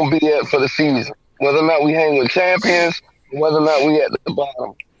to be at for the season. Whether or not we hang with champions, whether or not we at the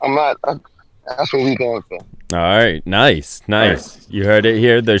bottom. That's what we going for. All right, nice. You heard it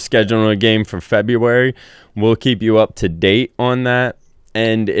here. They're scheduling a game for February. We'll keep you up to date on that.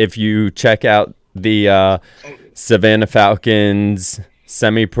 And if you check out the Savannah Falcons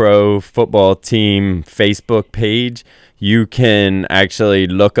semi-pro football team Facebook page, you can actually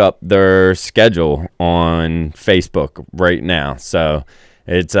look up their schedule on Facebook right now. So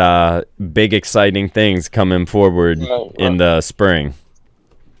it's big, exciting things coming forward in the spring.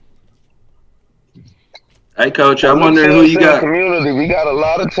 Hey, Coach, I'm wondering who you got. Community, we got a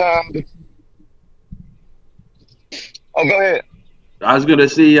lot of time. Oh, go ahead. I was going to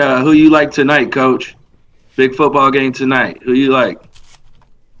see who you like tonight, Coach. Big football game tonight. Who you like?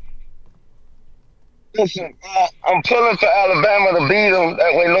 Listen, I'm pulling for Alabama to beat them.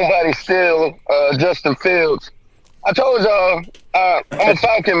 That way nobody steal Justin Fields. I told y'all I'm a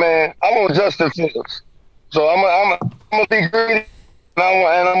Falcon man. I want Justin Fields. So I'm going to be greedy, and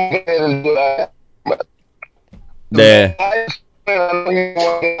I'm going to go ahead and do that. Yeah.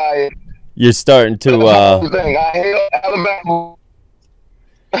 You're starting to I hate Alabama.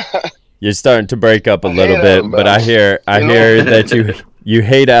 You're starting to break up a little bit, but I hear that you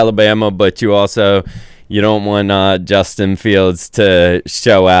hate Alabama, but you don't want Justin Fields to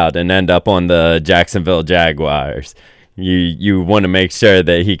show out and end up on the Jacksonville Jaguars. You want to make sure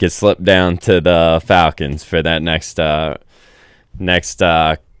that he could slip down to the Falcons for that next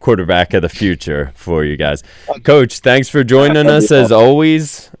quarterback of the future for you guys. Coach, thanks for joining us as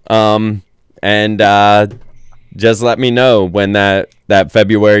always. And just let me know when that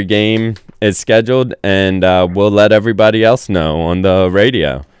February game is scheduled, and we'll let everybody else know on the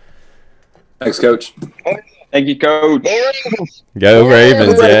radio. Thanks, Coach. Thank you, Coach. Go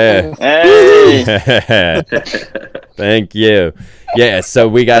Ravens, yeah. Hey. Thank you. Yeah, so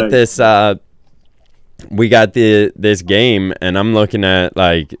we got this this game, and I'm looking at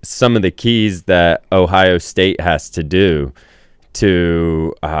like some of the keys that Ohio State has to do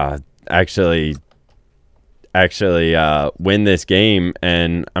to actually win this game.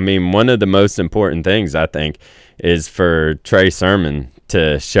 And I mean, one of the most important things I think is for Trey Sermon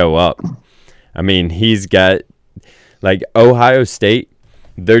to show up. I mean, he's got like Ohio State,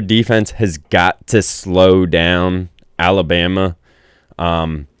 their defense has got to slow down Alabama.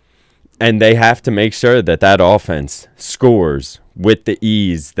 And they have to make sure that offense scores with the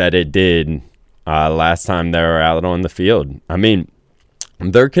ease that it did last time they were out on the field. I mean,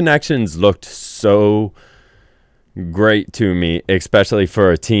 their connections looked so great to me, especially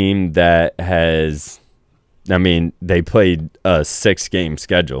for a team that they played a 6-game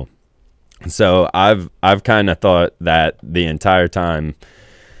schedule. So I've kind of thought that the entire time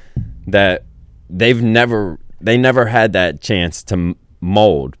that they never had that chance to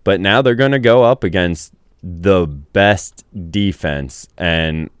mold, but now they're going to go up against the best defense.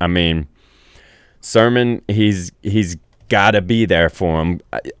 And I mean, Sermon, he's got to be there for him.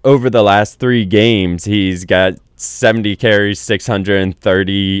 Over the last 3 games, he's got 70 carries,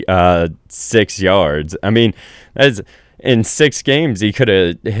 636 yards. I mean, that's in 6 games he could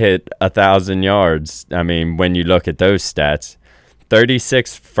have hit 1,000 yards. I mean, when you look at those stats,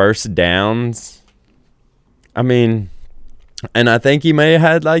 36 first downs. I mean, and I think he may have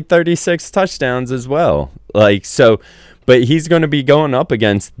had like 36 touchdowns as well. Like, so, but he's going to be going up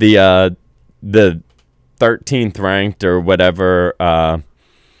against the 13th ranked or whatever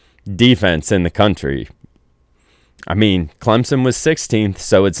defense in the country. I mean, Clemson was 16th,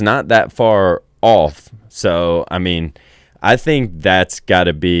 so it's not that far off. So, I mean, I think that's got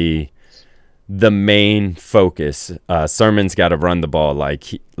to be the main focus. Sermon's got to run the ball like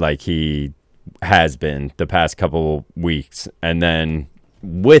he has been the past couple weeks. And then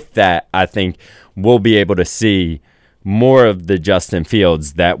with that, I think we'll be able to see more of the Justin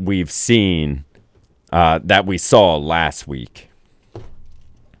Fields that we've seen, that we saw last week.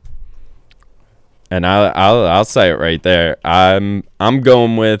 And I'll say it right there. I'm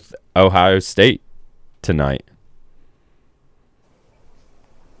going with Ohio State tonight.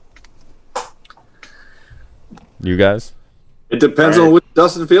 You guys? It depends All right. on which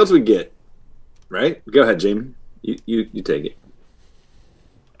Justin Fields we get. Right? Go ahead, Jamie. You take it.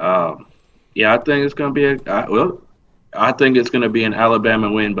 Yeah, I think it's going to be I think it's going to be an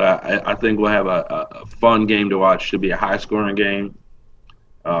Alabama win, but I think we'll have a fun game to watch. Should be a high scoring game.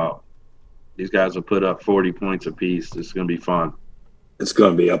 These guys will put up 40 points apiece. It's going to be fun. It's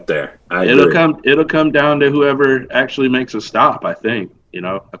going to be up there. It'll come down to whoever actually makes a stop. I think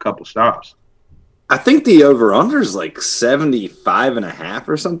a couple stops. I think the over under is like 75.5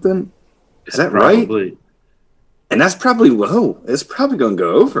 or something. Is that Probably. right? And that's probably low. It's probably going to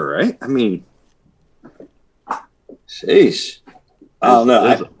go over, right? I mean, sheesh. I don't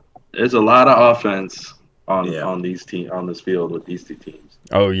know. There's a lot of offense on this field with these two teams.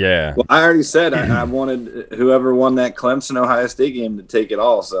 Oh yeah. Well, I already said I wanted whoever won that Clemson Ohio State game to take it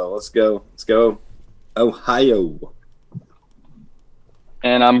all. So let's go. Let's go, Ohio.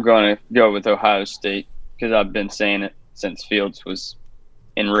 And I'm going to go with Ohio State because I've been saying it since Fields was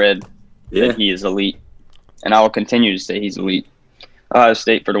in red that he is elite. And I will continue to say he's elite. Ohio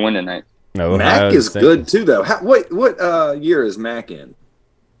State for the win tonight. No, Mac is good too, though. What year is Mac in?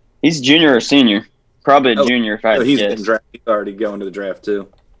 He's junior or senior. Probably a junior if I had to He's guess. been drafted. He's already going to the draft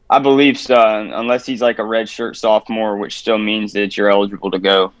too. I believe so, unless he's like a redshirt sophomore, which still means that you're eligible to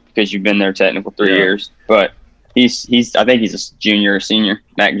go because you've been there technical 3 years. But he's I think he's a junior or senior.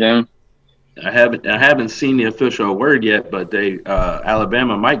 Mac Jones. I haven't seen the official word yet, but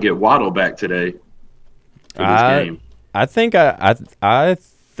Alabama might get Waddle back today for this game. I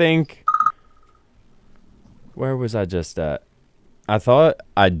think where was I just at? I thought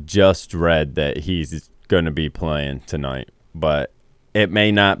I just read that he's going to be playing tonight, but it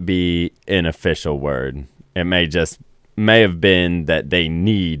may not be an official word. It may have been that they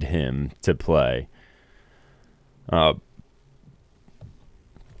need him to play.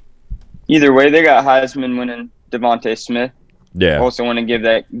 Either way, they got Heisman winning Devontae Smith. Yeah. Also want to give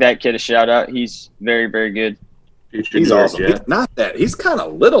that kid a shout out. He's very, very good. He's awesome. He's not that. He's kind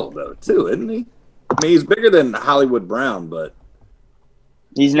of little though, too, isn't he? I mean, he's bigger than Hollywood Brown, but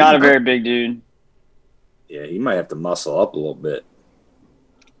he's not a very big dude. Yeah, he might have to muscle up a little bit.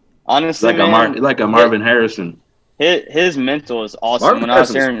 Honestly, like a Marvin Harrison. His mental is awesome. When I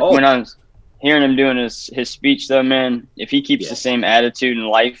was hearing him doing his speech, though, man, if he keeps the same attitude in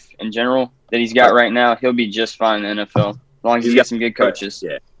life in general that he's got right now, he'll be just fine in the NFL. As long as he's got some good coaches.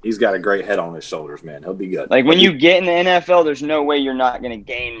 Yeah, he's got a great head on his shoulders, man. He'll be good. Like when you get in the NFL, there's no way you're not going to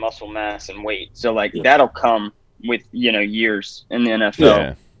gain muscle mass and weight. So that'll come with years in the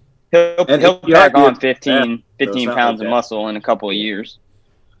NFL. Yeah. He'll pack on 15 pounds of muscle in a couple of years.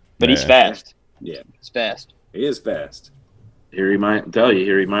 But he's fast. Yeah, he's fast. He is fast. He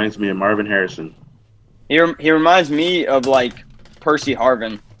reminds me of Marvin Harrison. He reminds me of like Percy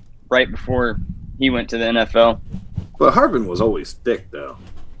Harvin right before he went to the NFL. But Harvin was always thick, though.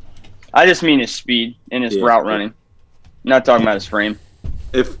 I just mean his speed and his route running. I'm not talking about his frame.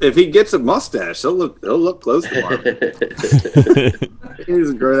 If he gets a mustache, he'll look close to Marvin. He needs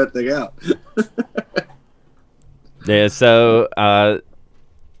to grow that thing out. Yeah. So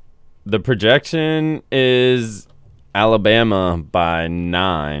the projection is Alabama by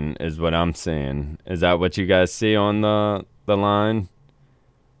 9 is what I'm seeing. Is that what you guys see on the line?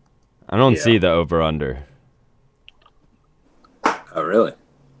 I don't see the over-under. Oh, really?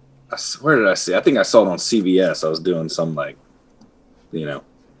 Where did I see? I think I saw it on CBS. I was doing some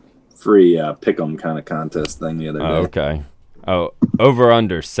free pick'em kind of contest thing the other day. Oh, okay. Oh,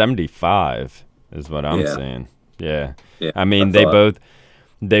 over-under 75 is what I'm seeing. Yeah. I mean, they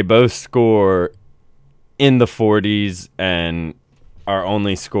both score in the 40s and are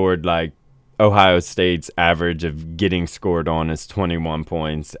only scored like Ohio State's average of getting scored on is 21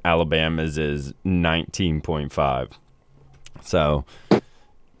 points. Alabama's is 19.5. So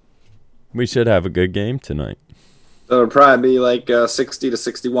we should have a good game tonight. So it'll probably be like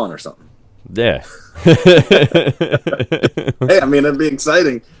 60-61 or something. Yeah. Hey, I mean, it'd be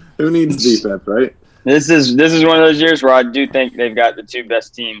exciting. Who needs defense, right? This is one of those years where I do think they've got the two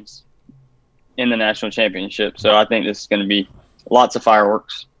best teams in the national championship. So I think this is going to be lots of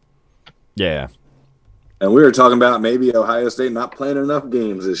fireworks. Yeah. And we were talking about maybe Ohio State not playing enough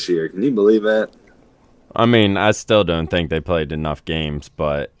games this year. Can you believe that? I mean, I still don't think they played enough games,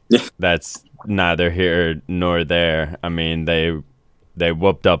 but that's neither here nor there. I mean, they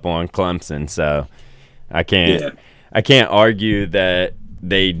whooped up on Clemson, so I can't argue that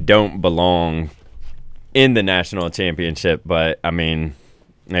they don't belong in the national championship, but I mean,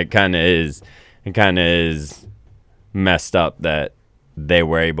 it kind of is messed up that they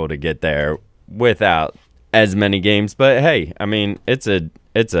were able to get there without as many games. But hey, I mean, it's a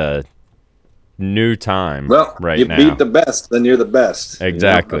new time Well, right you now. beat the best, then you're the best.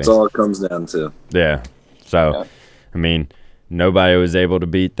 Exactly. That's all it comes down to. Yeah. So, Yeah. I mean, nobody was able to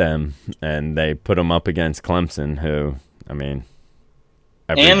beat them, and they put them up against Clemson, who, I mean,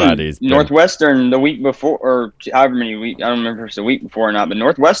 everybody's And Northwestern the week before, or however many weeks, I don't remember if it's the week before or not, but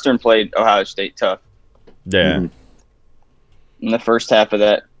Northwestern played Ohio State tough Yeah. Mhm. in the first half of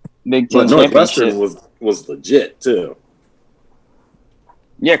that Big But Ten Northwestern championship. was legit too.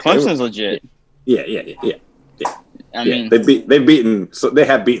 Yeah, Clemson's legit. Yeah. I mean, They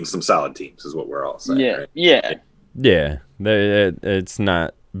have beaten some solid teams, is what we're all saying. yeah, Right? yeah. Yeah. It's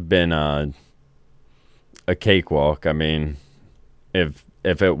not been a cakewalk. I mean, if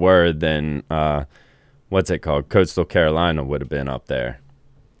it were, then what's it called? Coastal Carolina would have been up there.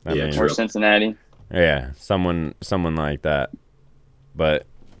 I Yeah, mean, true. Or Cincinnati. yeah, someone like that. But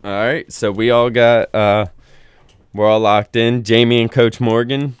all right, so we all got we're all locked in. Jamie and Coach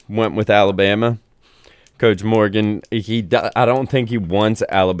Morgan went with Alabama. Coach Morgan, I don't think he wants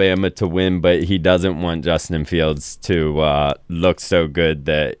Alabama to win, but he doesn't want Justin Fields to look so good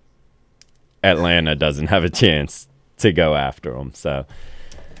that Atlanta doesn't have a chance to go after him. So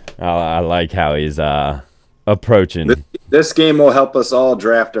I like how he's approaching. This game will help us all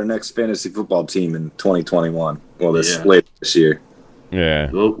draft our next fantasy football team in 2021. Well, later this year.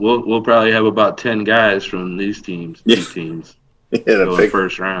 Yeah. We'll probably have about 10 guys from these teams. Yeah. These teams Yeah, going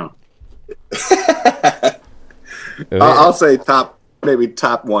first round. I'll say maybe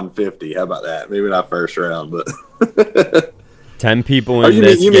top 150. How about that? Maybe not first round, but 10 people oh, in you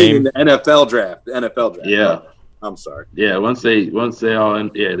this mean game. the NFL draft? The NFL draft. Yeah. I'm sorry. Yeah, once they all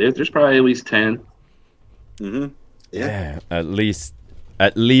there's probably at least 10. Mm-hmm. Yeah, at least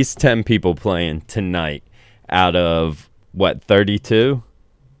 10 people playing tonight out of what, 32?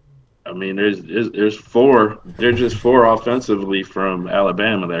 I mean, there's 4. There's just 4 offensively from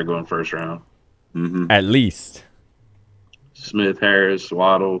Alabama that are going first round. Mm-hmm. At least. Smith, Harris,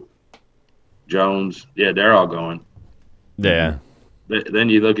 Waddle, Jones. Yeah, they're all going. Yeah. Then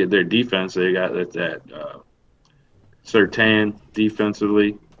you look at their defense. They got that Surtain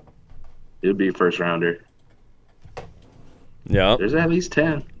defensively. It'll be a first rounder. Yep. There's at least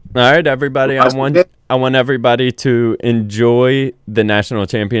 10. All right, everybody. I want everybody to enjoy the national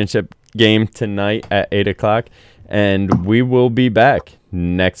championship game tonight at 8:00, and we will be back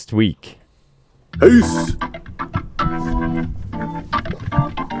next week. Peace.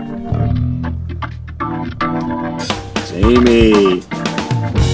 Jamie.